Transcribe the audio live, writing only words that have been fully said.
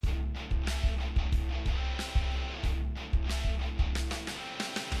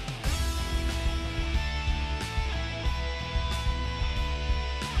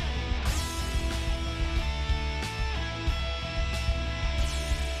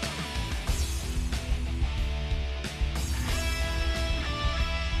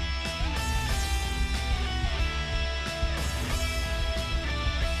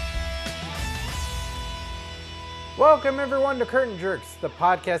Welcome everyone to Curtain Jerks, the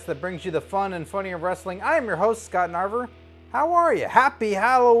podcast that brings you the fun and funny of wrestling. I am your host, Scott Narver. How are you? Happy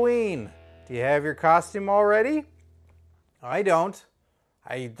Halloween! Do you have your costume already? I don't.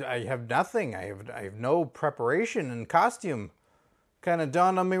 I have nothing. I have no preparation in costume. Kind of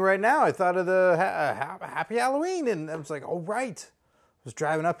dawned on me right now. I thought of the Happy Halloween, and I was like, oh right. I was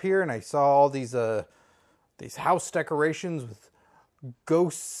driving up here and I saw all these house decorations with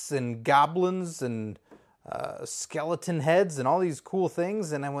ghosts and goblins and skeleton heads and all these cool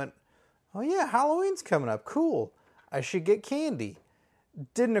things, and I went, oh yeah, Halloween's coming up, cool, I should get candy.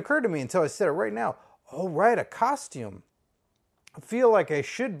 Didn't occur to me until I said it right now. Oh right, a costume. I feel like I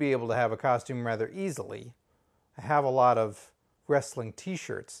should be able to have a costume rather easily. I have a lot of wrestling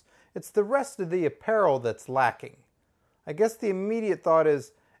t-shirts. It's the rest of the apparel that's lacking. I guess the immediate thought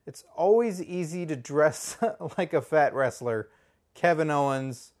is it's always easy to dress like a fat wrestler, Kevin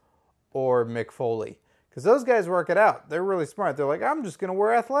Owens or Mick Foley. Because those guys work it out. They're really smart. They're like, I'm just going to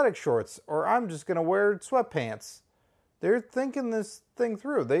wear athletic shorts, or I'm just going to wear sweatpants. They're thinking this thing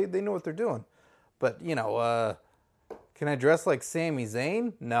through. They know what they're doing. But, can I dress like Sami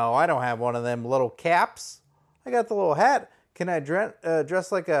Zayn? No, I don't have one of them little caps. I got the little hat. Can I dress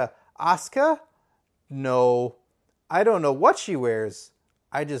like a Asuka? No. I don't know what she wears.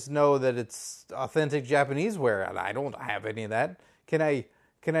 I just know that it's authentic Japanese wear, and I don't have any of that. Can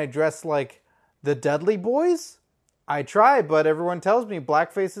I dress like the Dudley Boys? I try, but everyone tells me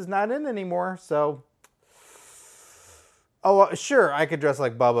blackface is not in anymore, so... Oh, sure, I could dress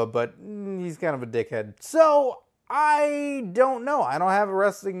like Bubba, but he's kind of a dickhead. So, I don't know. I don't have a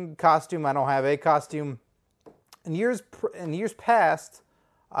wrestling costume. I don't have a costume. In years past,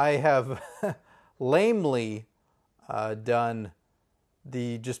 I have lamely done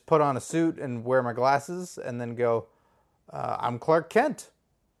the just put on a suit and wear my glasses and then go, I'm Clark Kent.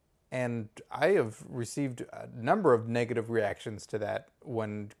 And I have received a number of negative reactions to that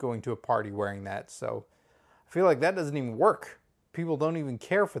when going to a party wearing that. So I feel like that doesn't even work. People don't even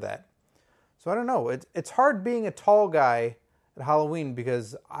care for that. So I don't know. It's hard being a tall guy at Halloween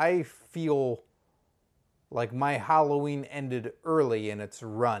because I feel like my Halloween ended early in its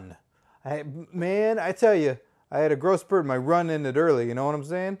run. I tell you, I had a growth spurt. My run ended early. You know what I'm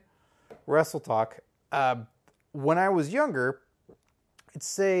saying? Wrestle talk. When I was younger, I'd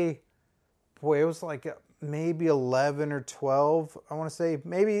say, it was like maybe 11 or 12, I want to say.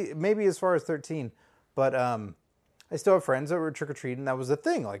 Maybe as far as 13. But I still have friends that were trick-or-treating. That was a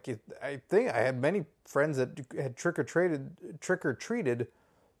thing. Like, I think I had many friends that had trick-or-treated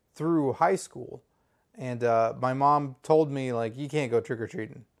through high school. And my mom told me, like, you can't go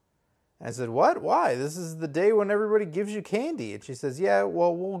trick-or-treating. And I said, what? Why? This is the day when everybody gives you candy. And she says, yeah,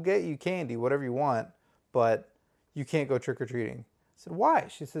 well, we'll get you candy, whatever you want, but you can't go trick-or-treating. I said, why?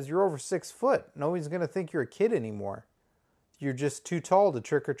 She says, you're over 6 foot. Nobody's going to think you're a kid anymore. You're just too tall to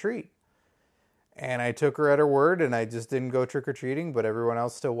trick-or-treat. And I took her at her word, and I just didn't go trick-or-treating, but everyone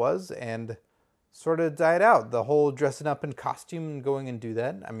else still was, and sort of died out. The whole dressing up in costume and going and do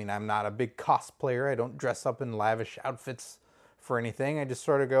that. I mean, I'm not a big cosplayer. I don't dress up in lavish outfits for anything. I just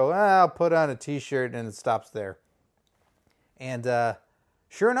sort of go, I'll put on a t-shirt, and it stops there. And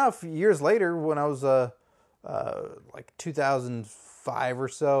sure enough, years later, when I was like 2005 or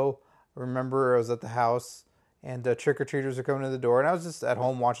so, I remember I was at the house, and trick-or-treaters are coming to the door, and I was just at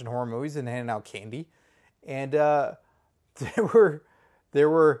home watching horror movies and handing out candy. And there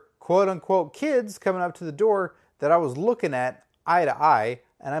were quote-unquote kids coming up to the door that I was looking at eye to eye,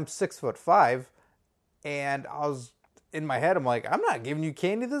 and I'm 6'5", and I was, in my head, I'm like, I'm not giving you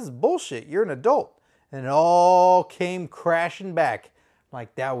candy, this is bullshit, you're an adult. And it all came crashing back. I'm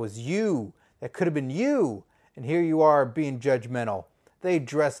like, that was you. That could have been you. And here you are being judgmental. They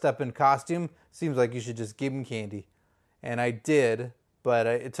dressed up in costume. Seems like you should just give them candy. And I did, but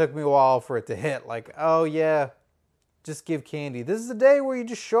it took me a while for it to hit. Like, oh yeah, just give candy. This is the day where you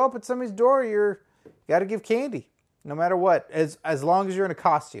just show up at somebody's door. You got to give candy, no matter what, as long as you're in a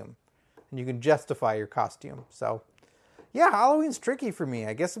costume and you can justify your costume. So, yeah, Halloween's tricky for me.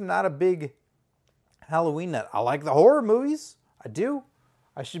 I guess I'm not a big Halloween nut. I like the horror movies. I do.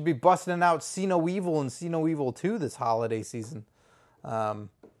 I should be busting out See No Evil and See No Evil 2 this holiday season.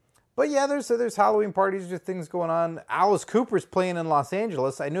 But yeah, there's Halloween parties, there's things going on. Alice Cooper's playing in Los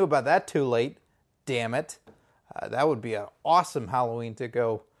Angeles. I knew about that too late. Damn it. That would be an awesome Halloween to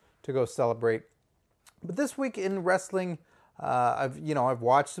go celebrate. But this week in wrestling, I've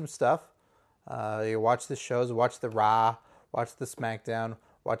watched some stuff. You watch the shows, watch the Raw, watch the SmackDown,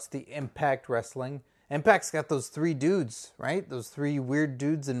 watch the Impact Wrestling. Impact's got those 3 dudes, right? Those 3 weird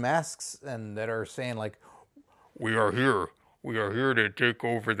dudes in masks, and that are saying like, "We are here We are here to take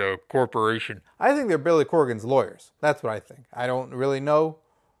over the corporation. I think they're Billy Corgan's lawyers. That's what I think. I don't really know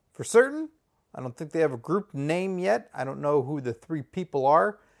for certain. I don't think they have a group name yet. I don't know who the three people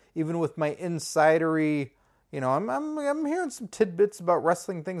are. Even with my insidery, I'm hearing some tidbits about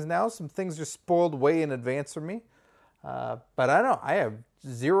wrestling things now. Some things are spoiled way in advance for me. But I don't know. I have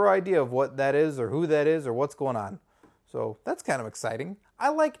zero idea of what that is or who that is or what's going on. So that's kind of exciting. I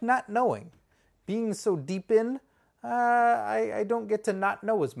like not knowing. Being so deep in, I don't get to not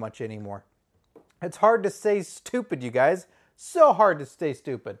know as much anymore. It's hard to stay stupid, you guys. So hard to stay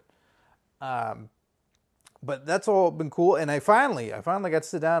stupid. But that's all been cool. And I finally got to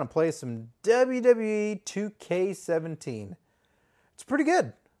sit down and play some WWE 2K17. It's pretty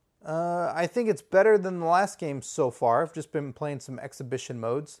good. I think it's better than the last game so far. I've just been playing some exhibition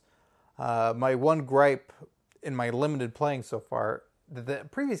modes. My one gripe in my limited playing so far, the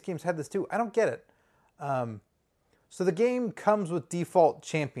previous games had this too. I don't get it. So the game comes with default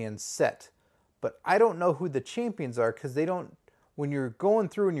champions set, but I don't know who the champions are because they don't, when you're going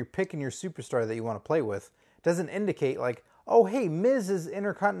through and you're picking your superstar that you want to play with, it doesn't indicate like, oh, hey, Miz is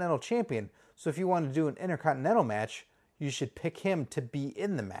Intercontinental Champion. So if you want to do an Intercontinental match, you should pick him to be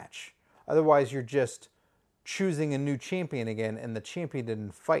in the match. Otherwise, you're just choosing a new champion again, and the champion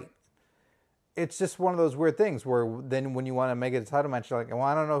didn't fight. It's just one of those weird things where then when you want to make it a title match, you're like, well,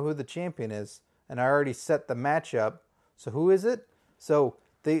 I don't know who the champion is. And I already set the match up. So who is it? So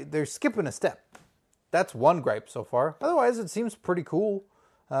they're skipping a step. That's one gripe so far. Otherwise, it seems pretty cool.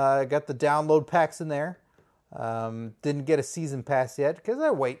 Got the download packs in there. Didn't get a season pass yet because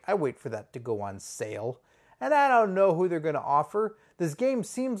I wait for that to go on sale. And I don't know who they're going to offer. This game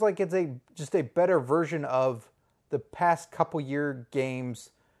seems like it's just a better version of the past couple year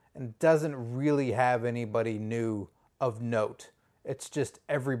games and doesn't really have anybody new of note. It's just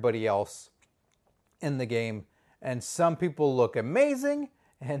everybody else in the game. And some people look amazing,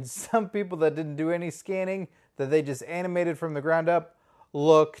 and some people that didn't do any scanning, that they just animated from the ground up,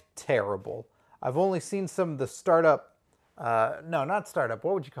 look terrible. I've only seen some of the startup, not startup,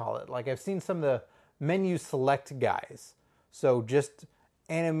 what would you call it? Like I've seen some of the menu select guys. So just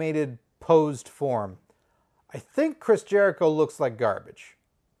animated posed form. I think Chris Jericho looks like garbage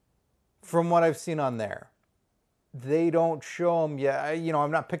from what I've seen on there. They don't show him yet.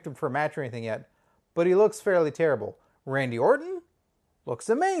 I'm not picked him for a match or anything yet, but he looks fairly terrible. Randy Orton looks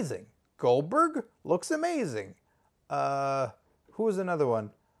amazing. Goldberg looks amazing. Who was another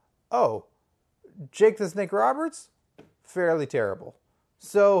one? Oh, Jake the Snake Roberts, fairly terrible.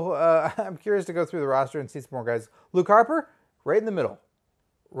 So I'm curious to go through the roster and see some more guys. Luke Harper, right in the middle.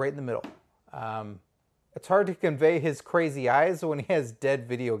 It's hard to convey his crazy eyes when he has dead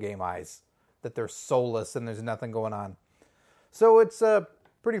video game eyes, that they're soulless and there's nothing going on. So it's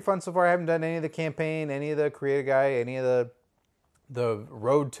pretty fun so far. I haven't done any of the campaign, any of the creative guy, any of the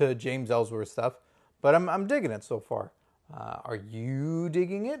road to James Ellsworth stuff, but I'm digging it so far. Are you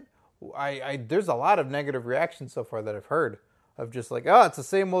digging it? There's a lot of negative reactions so far that I've heard of just like, oh, it's the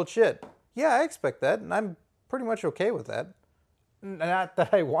same old shit. Yeah, I expect that, and I'm pretty much okay with that. Not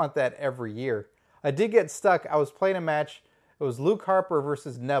that I want that every year. I did get stuck. I was playing a match. It was Luke Harper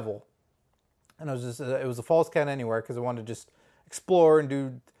versus Neville, and it was a false count anywhere because I wanted to just explore and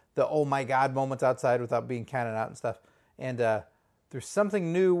do the oh my god moments outside without being counted out and stuff. And there's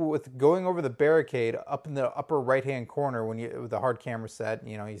something new with going over the barricade up in the upper right hand corner when with the hard camera set.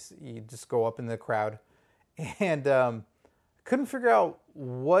 You just go up in the crowd, and couldn't figure out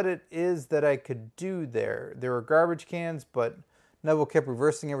what it is that I could do there. There were garbage cans, but Neville kept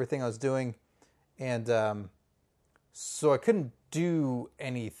reversing everything I was doing, and so I couldn't do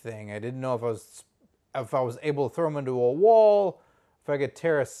anything. I didn't know if I was able to throw him into a wall, if I could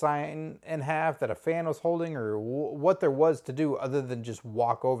tear a sign in half that a fan was holding, or what there was to do other than just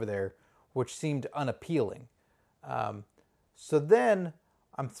walk over there, which seemed unappealing. So then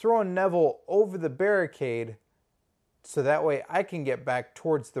I'm throwing Neville over the barricade so that way I can get back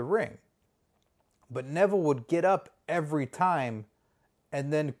towards the ring. But Neville would get up every time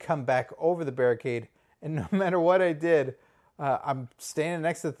and then come back over the barricade. And no matter what I did, I'm standing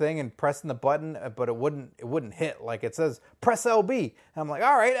next to the thing and pressing the button, but it wouldn't hit. Like it says, press LB. And I'm like,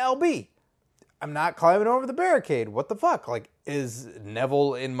 all right, LB. I'm not climbing over the barricade. What the fuck? Like, is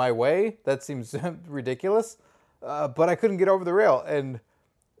Neville in my way? That seems ridiculous. But I couldn't get over the rail. And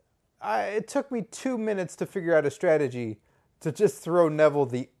it took me 2 minutes to figure out a strategy to just throw Neville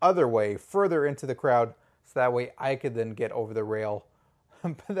the other way, further into the crowd, so that way I could then get over the rail.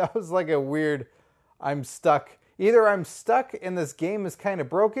 But that was like a weird, I'm stuck. Either I'm stuck and this game is kind of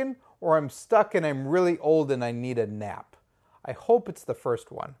broken, or I'm stuck and I'm really old and I need a nap. I hope it's the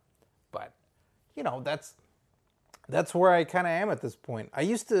first one. But, that's where I kind of am at this point. I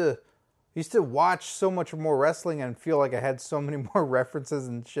used to watch so much more wrestling and feel like I had so many more references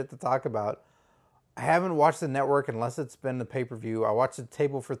and shit to talk about. I haven't watched the network unless it's been the pay-per-view. I watched the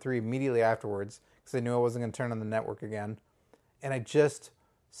Table for Three immediately afterwards because I knew I wasn't going to turn on the network again. And I just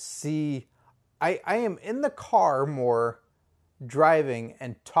see... I am in the car more driving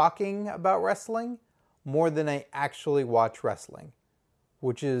and talking about wrestling more than I actually watch wrestling,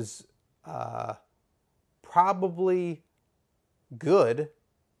 which is probably good,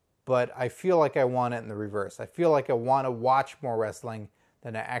 but I feel like I want it in the reverse. I feel like I want to watch more wrestling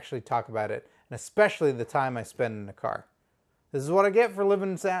than I actually talk about it, and especially the time I spend in the car. This is what I get for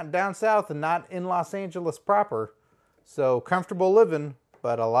living down south and not in Los Angeles proper. So comfortable living,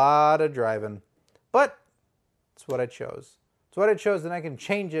 but a lot of driving. But it's what I chose. It's what I chose, and I can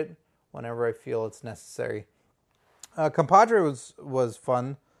change it whenever I feel it's necessary. Compadre was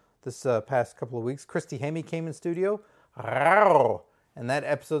fun this past couple of weeks. Christy Hemme came in studio. And that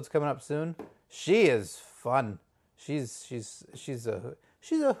episode's coming up soon. She is fun. She's a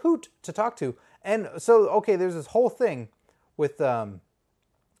hoot to talk to. And so, okay, there's this whole thing with her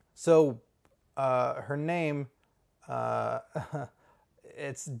name,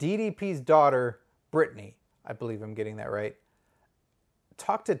 it's DDP's daughter, Brittany. I believe I'm getting that right.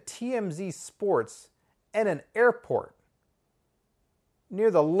 Talked to TMZ Sports at an airport near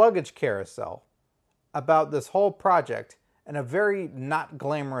the luggage carousel about this whole project in a very not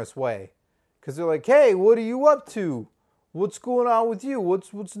glamorous way. Because they're like, hey, what are you up to? What's going on with you?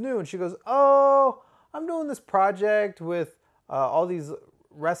 What's new? And she goes, oh, I'm doing this project with all these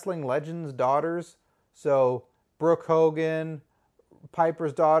wrestling legends' daughters. So Brooke Hogan,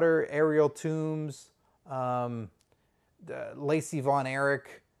 Piper's daughter, Ariel Toombs, Lacey Von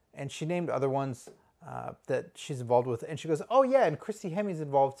Erich, and she named other ones that she's involved with. And she goes, oh yeah, and Christy Hemme's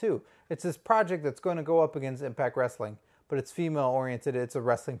involved too. It's this project that's going to go up against Impact Wrestling, but it's female-oriented. It's a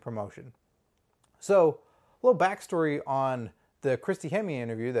wrestling promotion. So, a little backstory on the Christy Hemme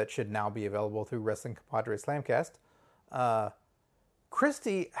interview that should now be available through Wrestling Compadre Slamcast.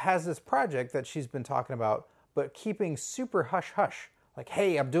 Christy has this project that she's been talking about, but keeping super hush-hush. Like,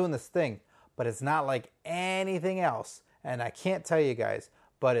 hey, I'm doing this thing, but it's not like anything else. And I can't tell you guys,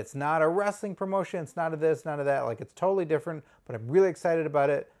 but it's not a wrestling promotion. It's not a this, not a that. Like, it's totally different, but I'm really excited about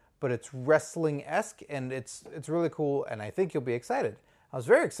it. But it's wrestling-esque, and it's really cool, and I think you'll be excited. I was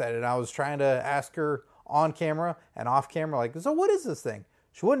very excited. I was trying to ask her on camera and off camera, like, so what is this thing?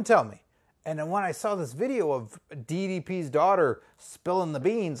 She wouldn't tell me. And then when I saw this video of DDP's daughter spilling the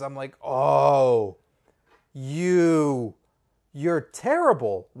beans, I'm like, oh, you're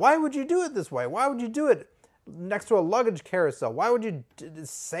terrible. Why would you do it this way? Why would you do it next to a luggage carousel? Why would you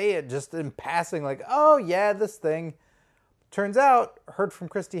say it just in passing, like, oh, yeah, this thing? Turns out, heard from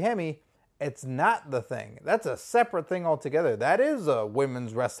Christy Hemme, it's not the thing. That's a separate thing altogether. That is a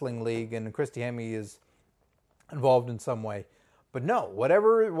women's wrestling league, and Christy Hemme is involved in some way. But no,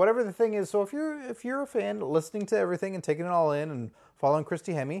 whatever the thing is. So if you're a fan, listening to everything and taking it all in and following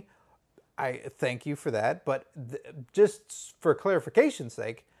Christy Hemme, I thank you for that. But just for clarification's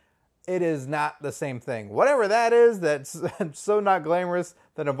sake, it is not the same thing. Whatever that is, that's so not glamorous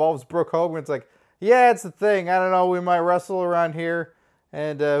that involves Brooke Hogan. It's like, yeah, it's a thing. I don't know. We might wrestle around here,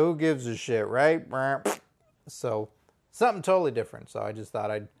 and who gives a shit, right? So something totally different. So I just thought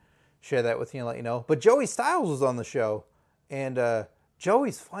I'd share that with you and let you know. But Joey Styles was on the show. And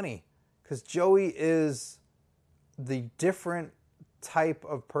Joey's funny because Joey is the different type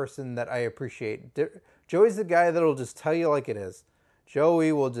of person that I appreciate. Joey's the guy that'll just tell you like it is.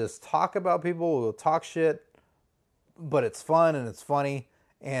 Joey will just talk about people, will talk shit, but it's fun and it's funny.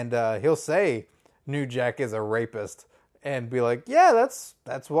 And he'll say New Jack is a rapist and be like, yeah,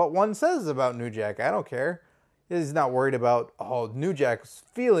 that's what one says about New Jack. I don't care. He's not worried about, oh, New Jack's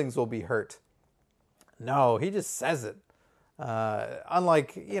feelings will be hurt. No, he just says it.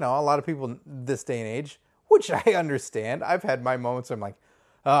 Unlike, a lot of people this day and age, which I understand. I've had my moments where I'm like,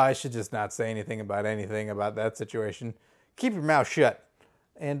 oh, I should just not say anything about that situation. Keep your mouth shut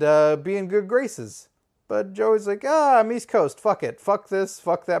and be in good graces. But Joey's like, I'm East Coast. Fuck it. Fuck this.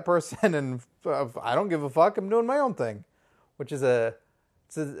 Fuck that person. And I don't give a fuck. I'm doing my own thing. Which is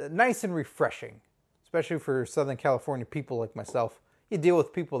it's a nice and refreshing. Especially for Southern California people like myself. You deal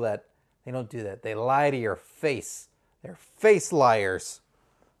with people that they don't do that. They lie to your face. They're face liars.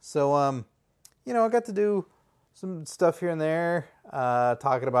 So, I got to do some stuff here and there,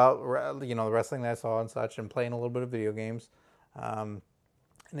 talking about, the wrestling that I saw and such, and playing a little bit of video games. And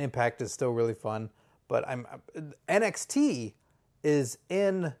Impact is still really fun. But NXT is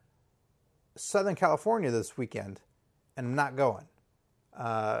in Southern California this weekend, and I'm not going.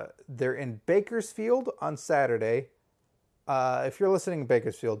 They're in Bakersfield on Saturday, if you're listening in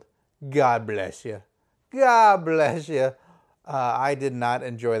Bakersfield, God bless you. God bless you. I did not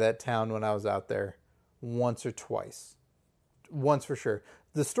enjoy that town when I was out there once or twice. Once for sure.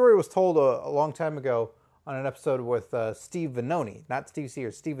 The story was told a long time ago on an episode with Steve Venoni. Not Steve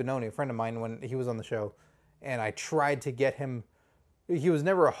Sears, Steve Venoni, a friend of mine when he was on the show. And I tried to get him. He was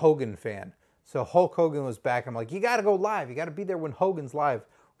never a Hogan fan. So Hulk Hogan was back. I'm like, you got to go live. You got to be there when Hogan's live.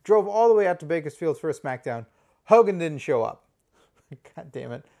 Drove all the way out to Bakersfield for a SmackDown. Hogan didn't show up. God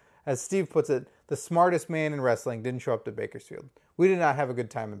damn it. As Steve puts it, the smartest man in wrestling didn't show up to Bakersfield. We did not have a good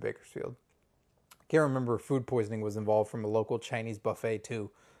time in Bakersfield. Can't remember if food poisoning was involved from a local Chinese buffet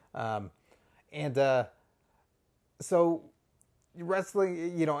too. So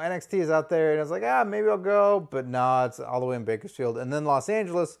wrestling, NXT is out there, and I was like, maybe I'll go, but no, it's all the way in Bakersfield. And then Los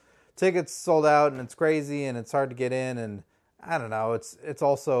Angeles, tickets sold out, and it's crazy, and it's hard to get in, and I don't know. It's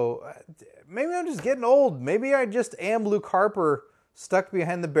also, maybe I'm just getting old. Maybe I just am Luke Harper, stuck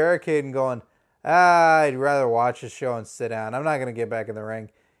behind the barricade and going, I'd rather watch the show and sit down. I'm not going to get back in the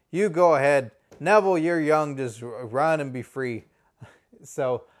ring. You go ahead. Neville, you're young. Just run and be free.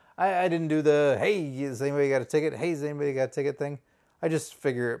 So I didn't do the, hey, has anybody got a ticket? Hey, has anybody got a ticket thing? I just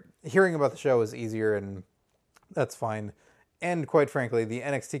figure hearing about the show is easier, and that's fine. And quite frankly, the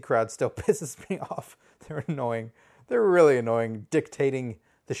NXT crowd still pisses me off. They're annoying. They're really annoying, dictating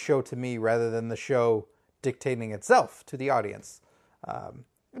the show to me rather than the show dictating itself to the audience.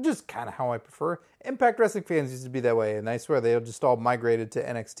 Just kind of how I prefer. Impact Wrestling fans used to be that way, and I swear they just all migrated to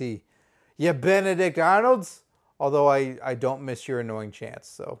NXT. Yeah, Benedict Arnold's. Although I don't miss your annoying chants,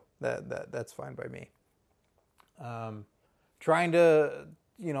 so that's fine by me. Trying to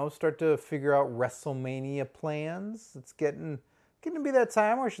start to figure out WrestleMania plans. It's getting to be that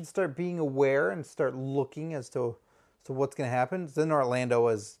time where I should start being aware and start looking as to what's going to happen. It's in Orlando.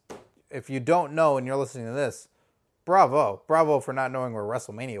 If you don't know and you're listening to this, bravo for not knowing where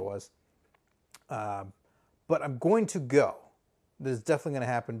WrestleMania was. But I'm going to go. This is definitely going to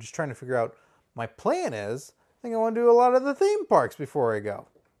happen. Just trying to figure out. My plan is, I think I want to do a lot of the theme parks before I go.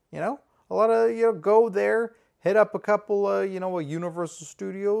 A lot of, go there, hit up a couple, a Universal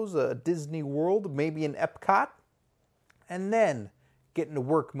Studios, a Disney World, maybe an Epcot, and then get into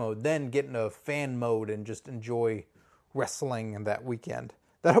work mode, then get into fan mode and just enjoy wrestling that weekend.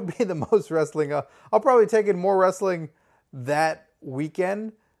 That'll be the most wrestling. I'll probably take in more wrestling that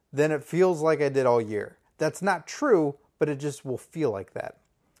weekend than it feels like I did all year. That's not true, but it just will feel like that.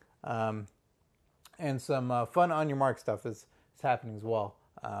 And some fun On Your Mark stuff is happening as well,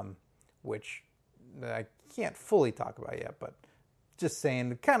 which I can't fully talk about yet, but just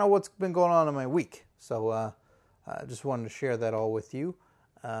saying kind of what's been going on in my week. So I just wanted to share that all with you.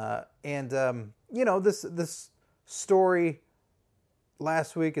 This story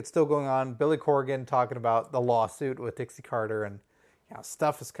last week, it's still going on. Billy Corgan talking about the lawsuit with Dixie Carter, and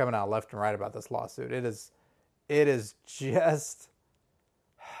stuff is coming out left and right about this lawsuit. It is just...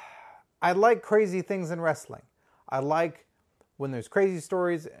 I like crazy things in wrestling. I like when there's crazy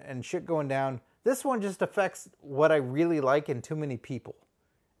stories and shit going down. This one just affects what I really like in too many people.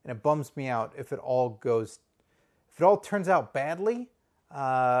 And it bums me out if it all turns out badly,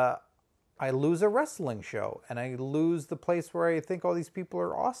 I lose a wrestling show and I lose the place where I think all these people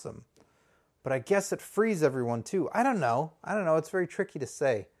are awesome. But I guess it frees everyone too. I don't know. It's very tricky to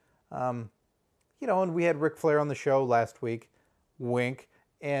say. And we had Ric Flair on the show last week. Wink.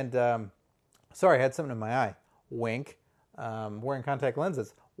 And, sorry, I had something in my eye. Wink. Wearing contact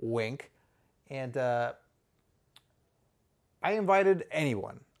lenses. Wink. And I invited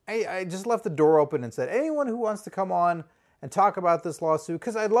anyone. I just left the door open and said, anyone who wants to come on and talk about this lawsuit,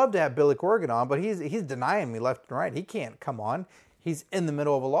 because I'd love to have Billy Corgan on, but he's denying me left and right. He can't come on. He's in the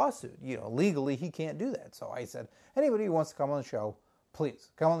middle of a lawsuit. Legally, he can't do that. So I said, anybody who wants to come on the show, please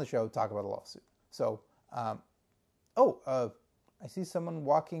come on the show, talk about a lawsuit. So, I see someone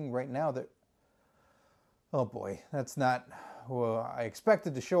walking right now that... Oh boy, that's not who I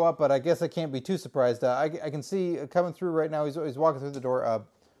expected to show up, but I guess I can't be too surprised. I can see coming through right now, he's walking through the door,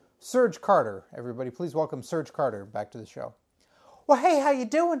 Serge Carter. Everybody, please welcome Serge Carter back to the show. Well, hey, how you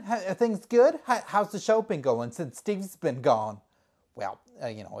doing? Are things good? How's the show been going since Steve's been gone? Well,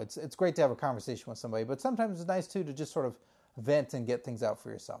 it's great to have a conversation with somebody, but sometimes it's nice, too, to just sort of vent and get things out for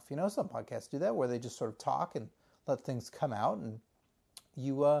yourself. Some podcasts do that, where they just sort of talk and let things come out, and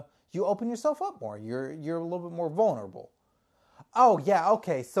you open yourself up more. You're a little bit more vulnerable. Oh yeah,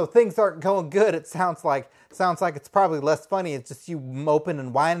 okay. So things aren't going good. It sounds like it's probably less funny. It's just you moping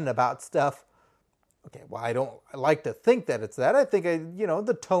and whining about stuff. Okay, well I like to think that it's that. I think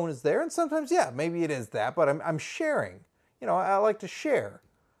the tone is there, and sometimes maybe it is that. But I'm sharing. I like to share.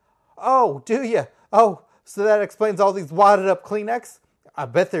 Oh, do you? Oh, So that explains all these wadded up Kleenex. I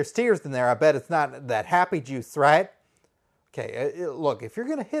bet there's tears in there. I bet it's not that happy juice, right? Okay, look, if you're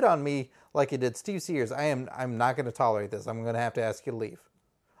going to hit on me like you did Steve Sears, I'm not going to tolerate this. I'm going to have to ask you to leave.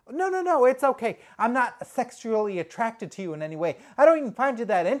 No, it's okay. I'm not sexually attracted to you in any way. I don't even find you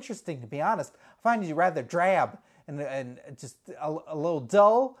that interesting, to be honest. I find you rather drab and just a little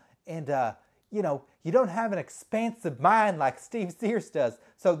dull, and you don't have an expansive mind like Steve Sears does.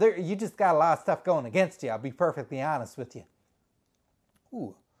 So you just got a lot of stuff going against you. I'll be perfectly honest with you.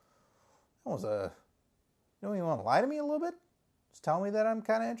 Ooh, that was a. You want to lie to me a little bit? Just tell me that I'm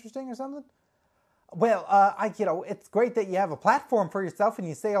kind of interesting or something? Well, it's great that you have a platform for yourself and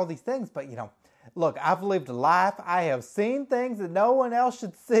you say all these things, but, look, I've lived a life. I have seen things that no one else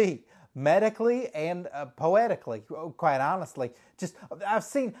should see, medically and poetically, quite honestly. I've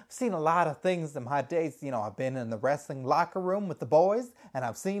seen a lot of things in my days. I've been in the wrestling locker room with the boys, and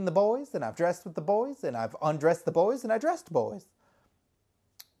I've seen the boys, and I've dressed with the boys, and I've undressed the boys, and I dressed boys.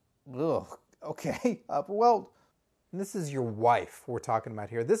 Ugh, okay. Well, this is your wife we're talking about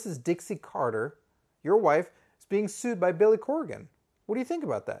here. This is Dixie Carter. Your wife is being sued by Billy Corgan. What do you think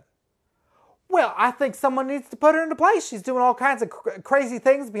about that? Well, I think someone needs to put her into place. She's doing all kinds of crazy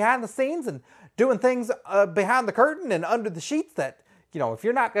things behind the scenes and doing things behind the curtain and under the sheets that, if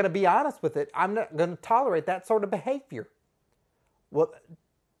you're not going to be honest with it, I'm not going to tolerate that sort of behavior. Well,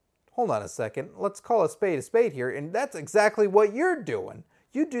 hold on a second. Let's call a spade here. And that's exactly what you're doing.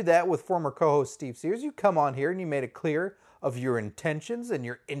 You do that with former co-host Steve Sears. You come on here and you made it clear of your intentions and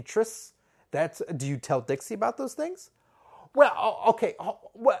your interests. Do you tell Dixie about those things? Well, okay.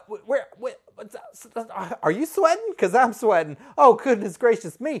 Are you sweating? Because I'm sweating. Oh, goodness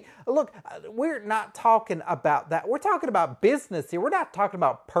gracious me. Look, we're not talking about that. We're talking about business here. We're not talking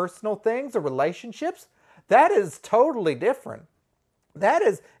about personal things or relationships. That is totally different. That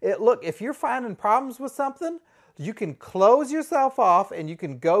is it. Look, if you're finding problems with something, you can close yourself off and you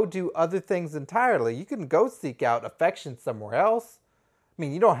can go do other things entirely. You can go seek out affection somewhere else. I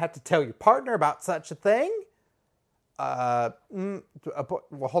mean, you don't have to tell your partner about such a thing. Well,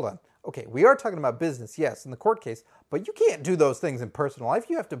 hold on. Okay, we are talking about business, yes, in the court case, but you can't do those things in personal life.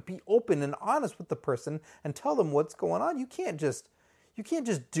 You have to be open and honest with the person and tell them what's going on. You can't just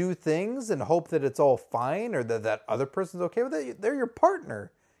do things and hope that it's all fine or that other person's okay with it. They're your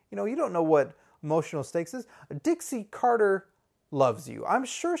partner. You don't know what emotional stakes is. Dixie Carter loves you. I'm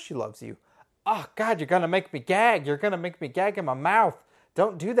sure she loves you. Oh, God, you're going to make me gag. You're going to make me gag in my mouth.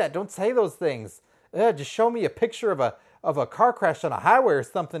 Don't do that. Don't say those things. Just show me a picture of a car crash on a highway or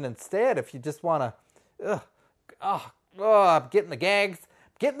something instead if you just want to. I'm getting the gags.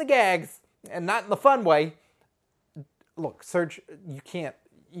 Getting the gags, and not in the fun way. Look, Serge, you can't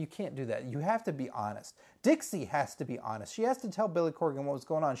do that. You have to be honest. Dixie has to be honest. She has to tell Billy Corgan what was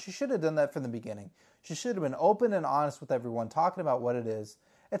going on. She should have done that from the beginning. She should have been open and honest with everyone, talking about what it is.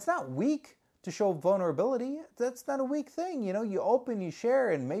 It's not weak to show vulnerability. That's not a weak thing. You open, you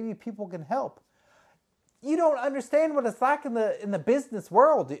share, and maybe people can help. You don't understand what it's like in the business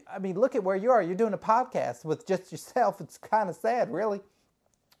world. I mean, look at where you are. You're doing a podcast with just yourself. It's kind of sad, really,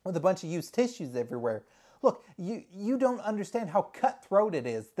 with a bunch of used tissues everywhere. Look, you don't understand how cutthroat it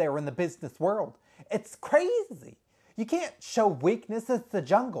is there in the business world. It's crazy. You can't show weakness. It's the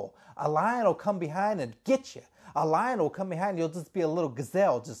jungle. A lion will come behind and get you. A lion will come behind. You'll just be a little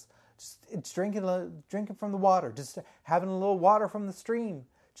gazelle, just drinking from the water, just having a little water from the stream,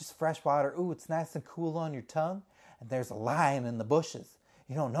 just fresh water. Ooh, it's nice and cool on your tongue. And there's a lion in the bushes.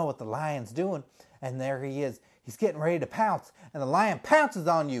 You don't know what the lion's doing. And there he is. He's getting ready to pounce. And the lion pounces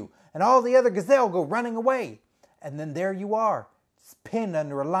on you. And all the other gazelle go running away. And then there you are, pinned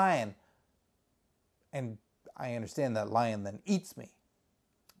under a lion. And I understand that lion then eats me.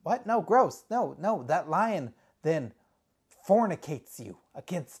 What? No, gross. No, that lion then fornicates you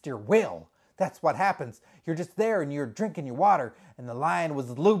against your will. That's what happens. You're just there and you're drinking your water, and the lion was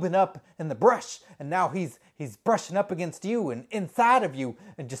lubing up in the brush, and now he's brushing up against you and inside of you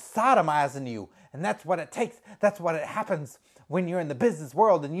and just sodomizing you. And that's what it takes. That's what it happens when you're in the business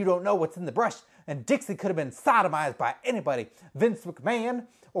world and you don't know what's in the brush. And Dixie could have been sodomized by anybody. Vince McMahon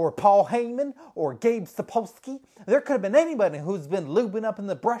or Paul Heyman or Gabe Sapolsky. There could have been anybody who's been lubing up in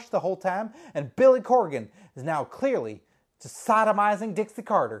the brush the whole time. And Billy Corgan is now clearly just sodomizing Dixie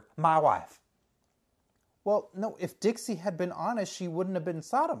Carter, my wife. Well, no, if Dixie had been honest, she wouldn't have been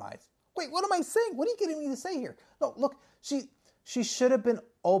sodomized. Wait, what am I saying? What are you getting me to say here? No, look, she should have been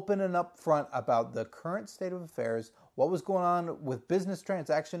open and upfront about the current state of affairs, what was going on with business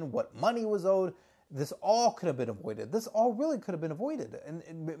transaction, what money was owed. This all could have been avoided. This all really could have been avoided. And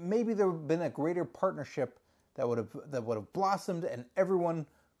maybe there would have been a greater partnership that would have blossomed, and everyone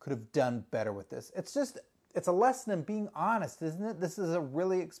could have done better with this. It's just it's a lesson in being honest, isn't it? This is a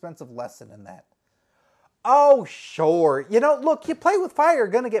really expensive lesson in that. Oh, sure. Look, you play with fire, you're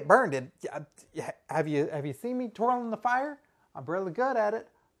going to get burned. Have you seen me twirling the fire? I'm really good at it.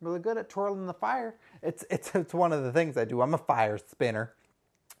 I'm really good at twirling the fire. It's one of the things I do. I'm a fire spinner.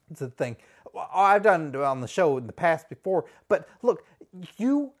 It's a thing. I've done it on the show in the past before. But look,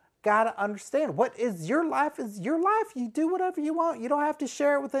 you got to understand, what is your life is your life. You do whatever you want. You don't have to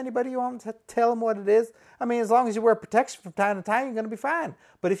share it with anybody. You want to tell them what it is. I mean, as long as you wear protection from time to time, you're going to be fine.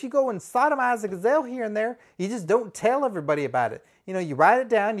 But if you go and sodomize a gazelle here and there, you just don't tell everybody about it. You write it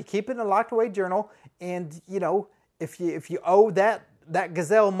down, you keep it in a locked away journal, and, if you owe that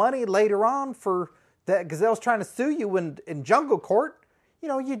gazelle money later on for that gazelle's trying to sue you in jungle court,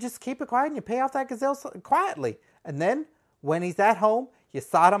 you just keep it quiet and you pay off that gazelle quietly. And then when he's at home, you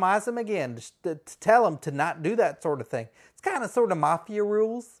sodomize him again to tell him to not do that sort of thing. It's kind of sort of mafia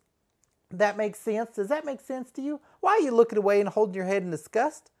rules. That makes sense. Does that make sense to you? Why are you looking away and holding your head in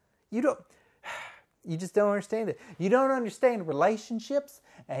disgust? You just don't understand it. You don't understand relationships,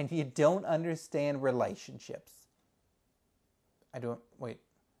 and you don't understand relationships.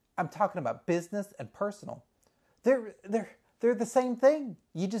 I'm talking about business and personal. They're the same thing.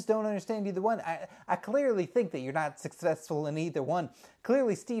 You just don't understand either one. I clearly think that you're not successful in either one.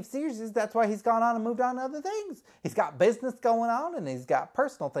 Clearly, Steve Sears is. That's why he's gone on and moved on to other things. He's got business going on, and he's got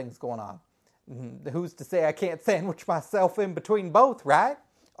personal things going on. Who's to say I can't sandwich myself in between both, right?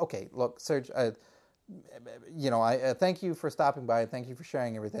 Okay, look, Serge, I thank you for stopping by. Thank you for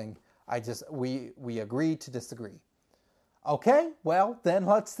sharing everything. We agree to disagree. Okay, well, then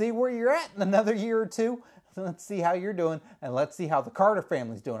let's see where you're at in another year or two. Let's see how you're doing, and let's see how the Carter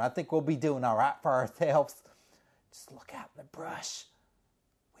family's doing. I think we'll be doing all right for ourselves. Just look out in the brush.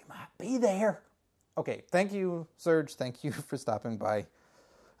 We might be there. Okay, thank you, Serge. Thank you for stopping by.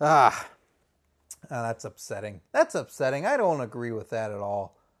 That's upsetting. That's upsetting. I don't agree with that at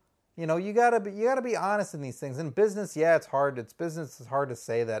all. You gotta be honest in these things. In business, yeah, it's hard. It's hard to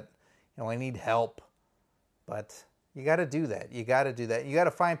say that, I need help. But you gotta do that. You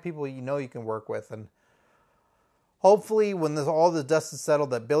gotta find people you can work with. And hopefully when all the dust is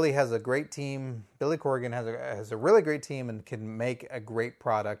settled, that Billy has a great team. Billy Corgan has a really great team and can make a great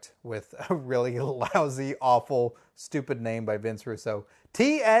product with a really lousy, awful, stupid name by Vince Russo.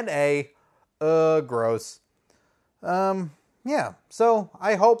 TNA. Gross. Yeah, so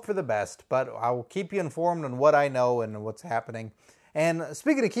I hope for the best, but I will keep you informed on what I know and what's happening. And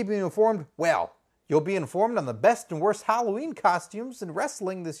speaking of keeping you informed, well, you'll be informed on the best and worst Halloween costumes in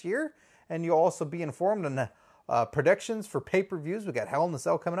wrestling this year, and you'll also be informed on the predictions for pay-per-views. We got Hell in the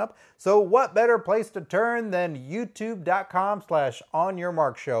Cell coming up. So what better place to turn than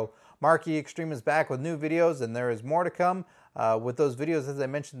youtube.com/onyourmarkshow. Marky Extreme is back with new videos, and there is more to come with those videos, as I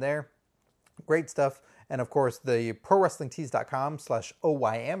mentioned there. Great stuff. And of course, the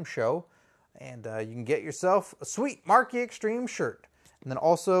ProWrestlingTees.com/OYM show. And you can get yourself a sweet Marky Extreme shirt. And then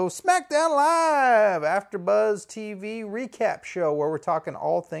also SmackDown Live, AfterBuzz TV recap show, where we're talking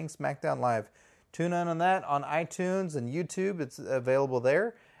all things SmackDown Live. Tune in on that on iTunes and YouTube. It's available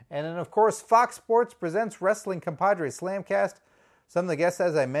there. And then, of course, Fox Sports presents Wrestling Compadres Slamcast. Some of the guests,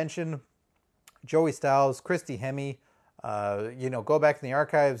 as I mentioned, Joey Styles, Christy Hemme. Go back in the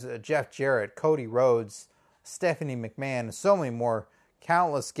archives, Jeff Jarrett, Cody Rhodes, Stephanie McMahon, so many more,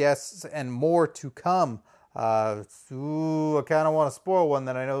 countless guests, and more to come. I kind of want to spoil one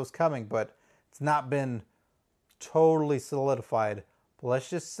that I know is coming, but it's not been totally solidified. But let's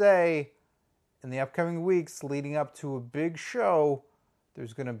just say, in the upcoming weeks leading up to a big show,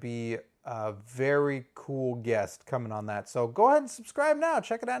 there's going to be a very cool guest coming on that. So go ahead and subscribe now.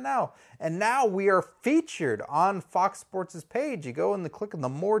 Check it out now. And now we are featured on Fox Sports' page. You go and click on the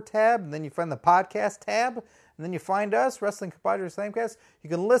More tab, and then you find the podcast tab, and then you find us, Wrestling Compadres Slamcast. You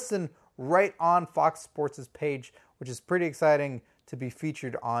can listen right on Fox Sports' page, which is pretty exciting to be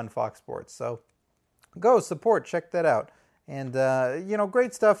featured on Fox Sports. So go support, check that out. And,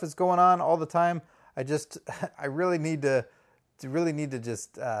 great stuff is going on all the time. I really need to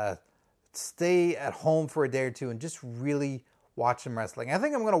just stay at home for a day or two and just really watch some wrestling. I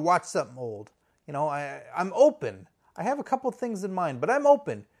think I'm going to watch something old. I'm open. I have a couple things in mind, but I'm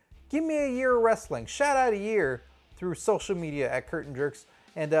open. Give me a year of wrestling. Shout out a year through social media at Curtain Jerks.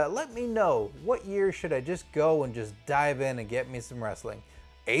 And let me know, what year should I just go and just dive in and get me some wrestling?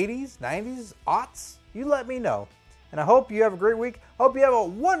 80s, 90s, aughts? You let me know. And I hope you have a great week. Hope you have a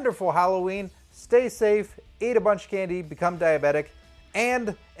wonderful Halloween. Stay safe, eat a bunch of candy, become diabetic,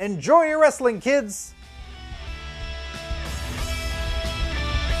 and enjoy your wrestling, kids!